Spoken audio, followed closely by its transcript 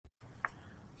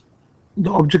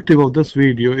The objective of this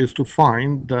video is to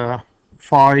find the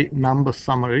 5 number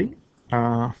summary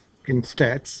in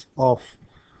stats of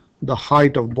the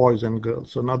height of boys and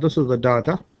girls. So now this is the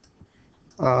data.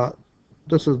 Uh,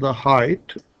 this is the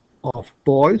height of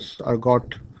boys.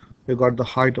 We got the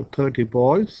height of 30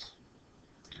 boys.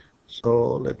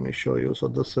 So let me show you. So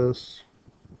this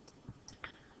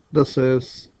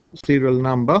is serial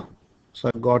number.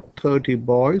 So I got 30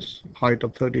 boys, height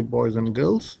of 30 boys and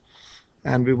girls,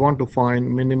 and we want to find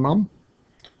minimum,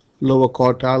 lower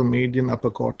quartile, median, upper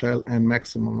quartile, and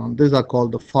maximum. These are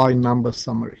called the 5 number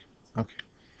summary. Okay.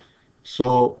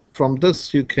 So from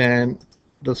this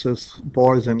this is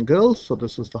boys and girls, so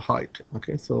this is the height.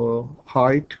 Okay, so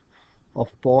height of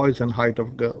boys and height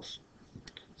of girls.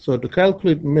 So to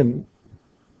calculate min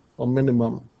or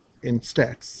minimum in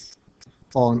stats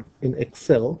in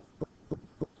Excel,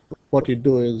 what you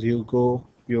do is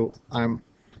I'm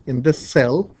in this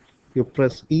cell, you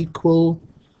press equal,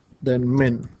 then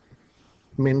min.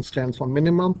 Min stands for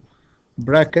minimum,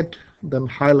 bracket, then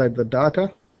highlight the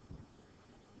data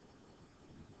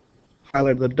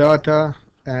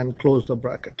and close the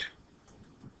bracket.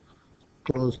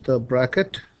 Close the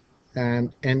bracket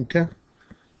and enter.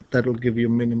 That will give you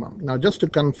minimum. Now just to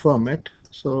confirm it,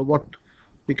 so what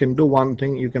we can do, one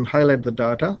thing, you can highlight the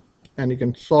data and you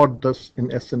can sort this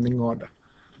in ascending order.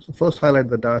 So first highlight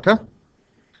the data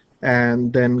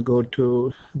and then go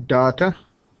to data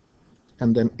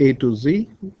and then A to Z,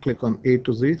 click on A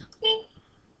to Z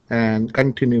and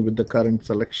continue with the current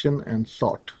selection and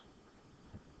sort.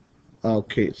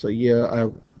 Okay, so here I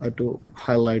have to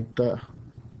highlight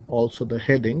also the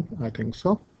heading, I think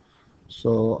so.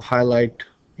 So highlight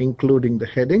including the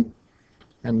heading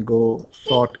and go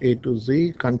sort A to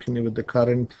Z, continue with the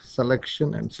current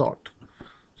selection and sort.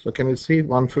 So can you see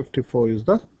 154 is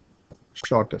the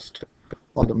shortest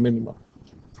or the minimum.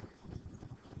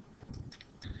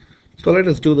 So let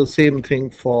us do the same thing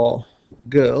for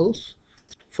girls.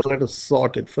 So let us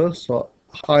sort it first. So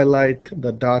highlight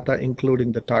the data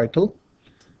including the title.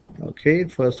 Okay,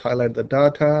 first highlight the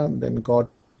data, then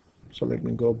so let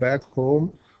me go back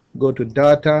home, go to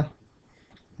data,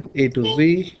 A to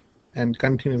Z, and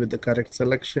continue with the correct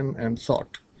selection and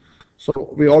sort.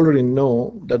 So we already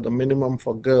know that the minimum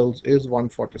for girls is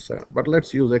 147, but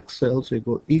let's use Excel. So you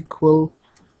go equal,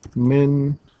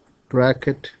 min,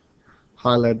 bracket,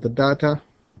 highlight the data,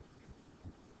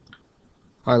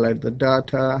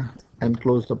 and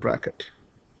close the bracket.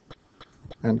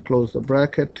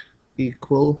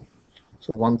 Equal,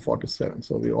 so 147.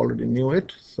 So we already knew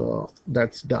it, so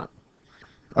that's done.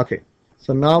 Okay,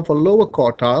 so now for lower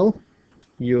quartile,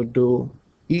 you do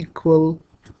equal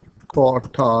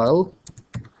quartile.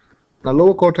 Now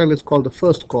lower quartile is called the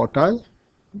first quartile.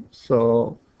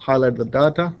 So highlight the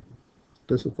data.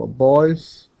 This is for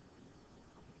boys.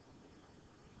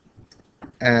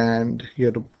 And you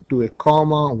have to do a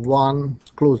comma, 1,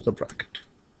 close the bracket.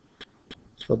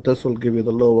 So this will give you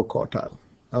the lower quartile.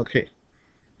 Okay.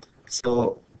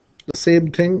 So the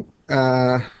same thing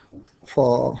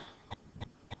for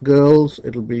girls,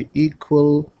 it'll be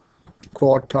equal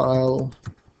quartile,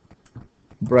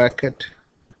 bracket,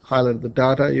 highlight the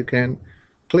data. You can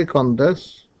click on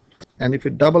this, and if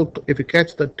you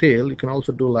catch the tail, you can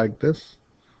also do like this.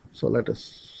 So let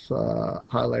us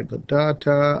highlight the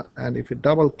data, and if you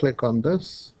double click on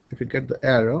this, if you get the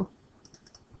arrow,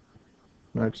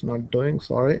 no, it's not doing,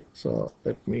 sorry. So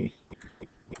let me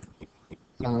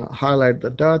highlight the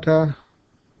data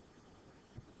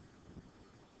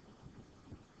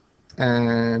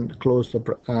and close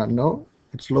the no,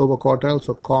 it's lower quartile,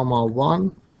 so comma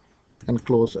 1 and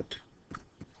close it.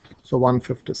 So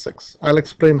 156. I'll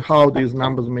explain how these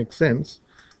numbers make sense.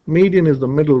 Median is the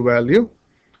middle value.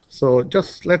 So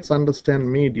just let's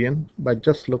understand median by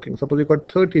just looking. Suppose you've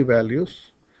got 30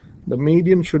 values. The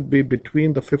median should be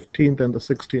between the 15th and the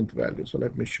 16th value. So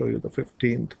let me show you the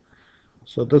 15th.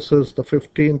 So this is the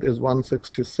 15th is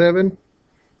 167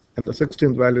 and the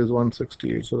 16th value is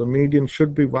 168. So the median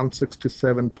should be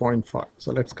 167.5.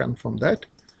 So let's confirm that.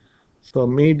 So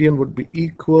median would be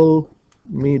equal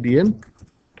median.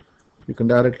 You can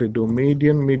directly do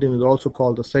median. Median is also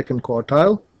called the second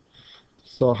quartile.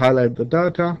 So highlight the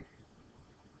data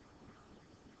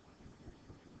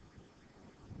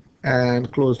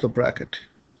and close the bracket.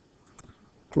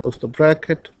 Close the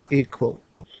bracket, equal.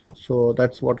 So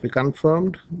that's what we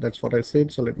confirmed. That's what I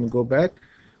said. So let me go back.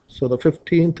 So the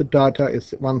 15th data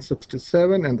is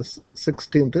 167 and the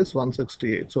 16th is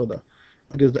 168. So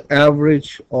it is the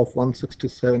average of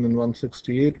 167 and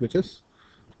 168, which is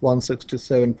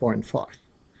 167.5.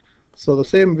 So the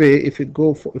same way, if you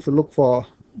look for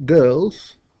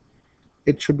girls,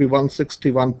 it should be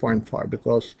 161.5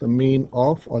 because the mean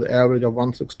of or the average of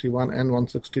 161 and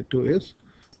 162 is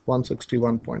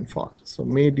 161.5. So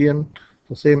median,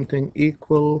 the same thing,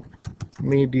 equal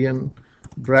median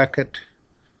bracket,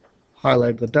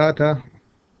 highlight the data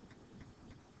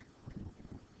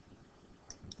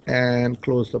and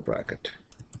close the bracket,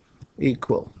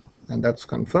 equal, and that's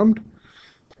confirmed.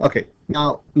 Okay,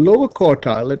 now lower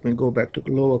quartile, let me go back to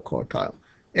lower quartile.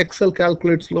 Excel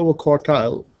calculates lower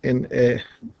quartile in a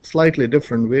slightly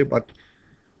different way, but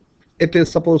it is,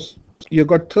 suppose you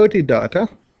got 30 data,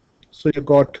 so you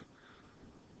got,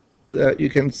 you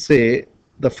can say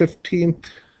the 15th,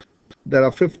 there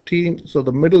are 15, so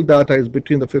the middle data is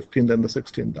between the 15th and the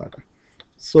 16th data.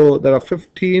 So there are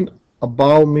 15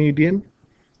 above median,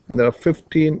 and there are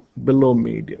 15 below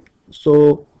median.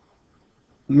 So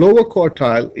lower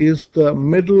quartile is the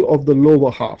middle of the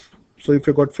lower half. So if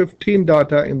you got 15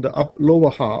 data in the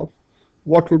lower half,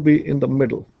 what will be in the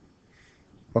middle?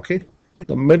 Okay,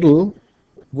 the middle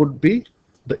would be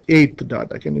the 8th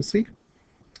data. Can you see?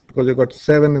 Because you got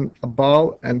 7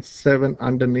 above and 7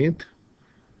 underneath.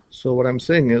 So what I'm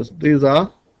saying is these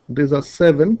are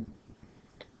 7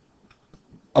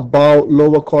 above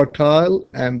lower quartile,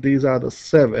 and these are the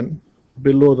 7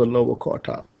 below the lower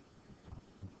quartile.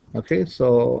 Okay,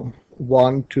 so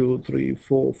 1, 2, 3,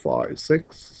 4, 5,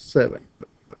 6, 7.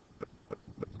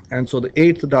 And so the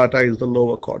 8th data is the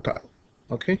lower quartile.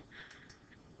 Okay.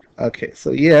 Okay,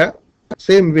 so yeah,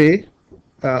 same way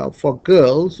for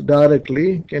girls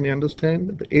directly, can you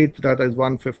understand? The 8th data is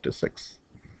 156.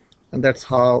 And that's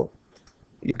how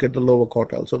you get the lower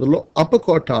quartile. So the upper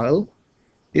quartile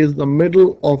is the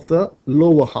middle of the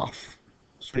lower half.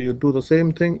 So you do the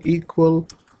same thing, equal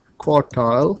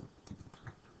quartile.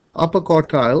 Upper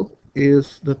quartile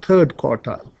is the 3rd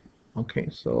quartile. Okay,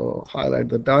 so highlight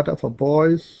the data for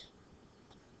boys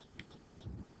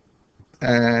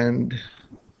and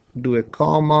do a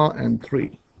comma and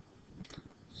 3.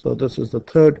 So this is the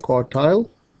 3rd quartile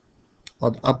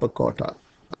or the upper quartile,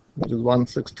 which is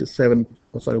 167,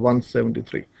 sorry,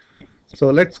 173. So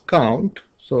let's count.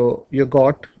 So you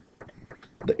got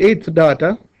the 8th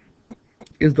data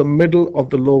is the middle of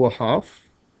the lower half.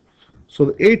 So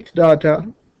the 8th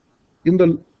data in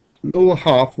the lower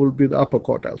half will be the upper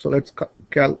quartile. So let's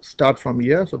start from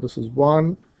here. So this is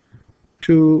 1,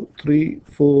 2, 3,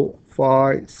 4,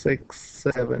 5, 6,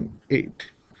 7,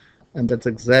 8. And that's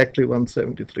exactly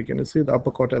 173. Can you see the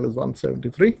upper quartile is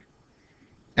 173?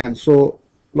 And so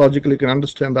logically you can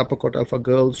understand the upper quartile for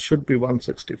girls should be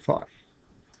 165.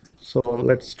 So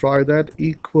let's try that,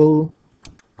 equal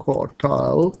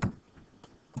quartile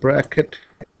bracket,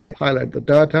 highlight the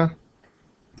data,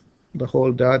 the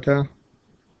whole data,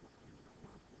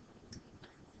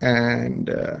 and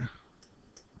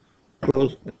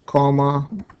close, comma,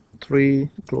 3,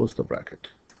 close the bracket.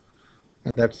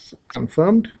 And that's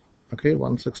confirmed. Okay,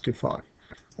 165.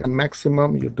 And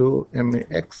maximum you do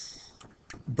max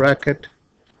bracket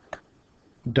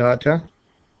data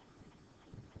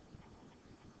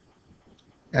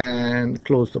and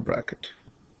close the bracket.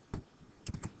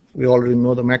 We already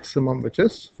know the maximum, which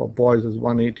is for boys is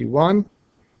 181,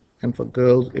 and for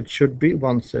girls it should be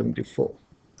 174.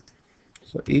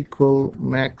 So equal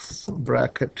max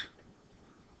bracket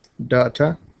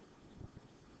data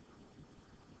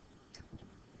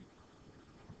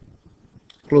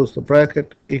close the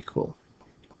bracket, equal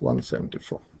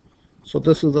 174. So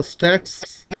this is the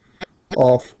stats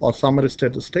of, or summary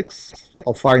statistics,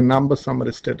 or 5 number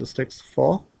summary statistics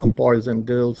for boys and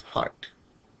girls height.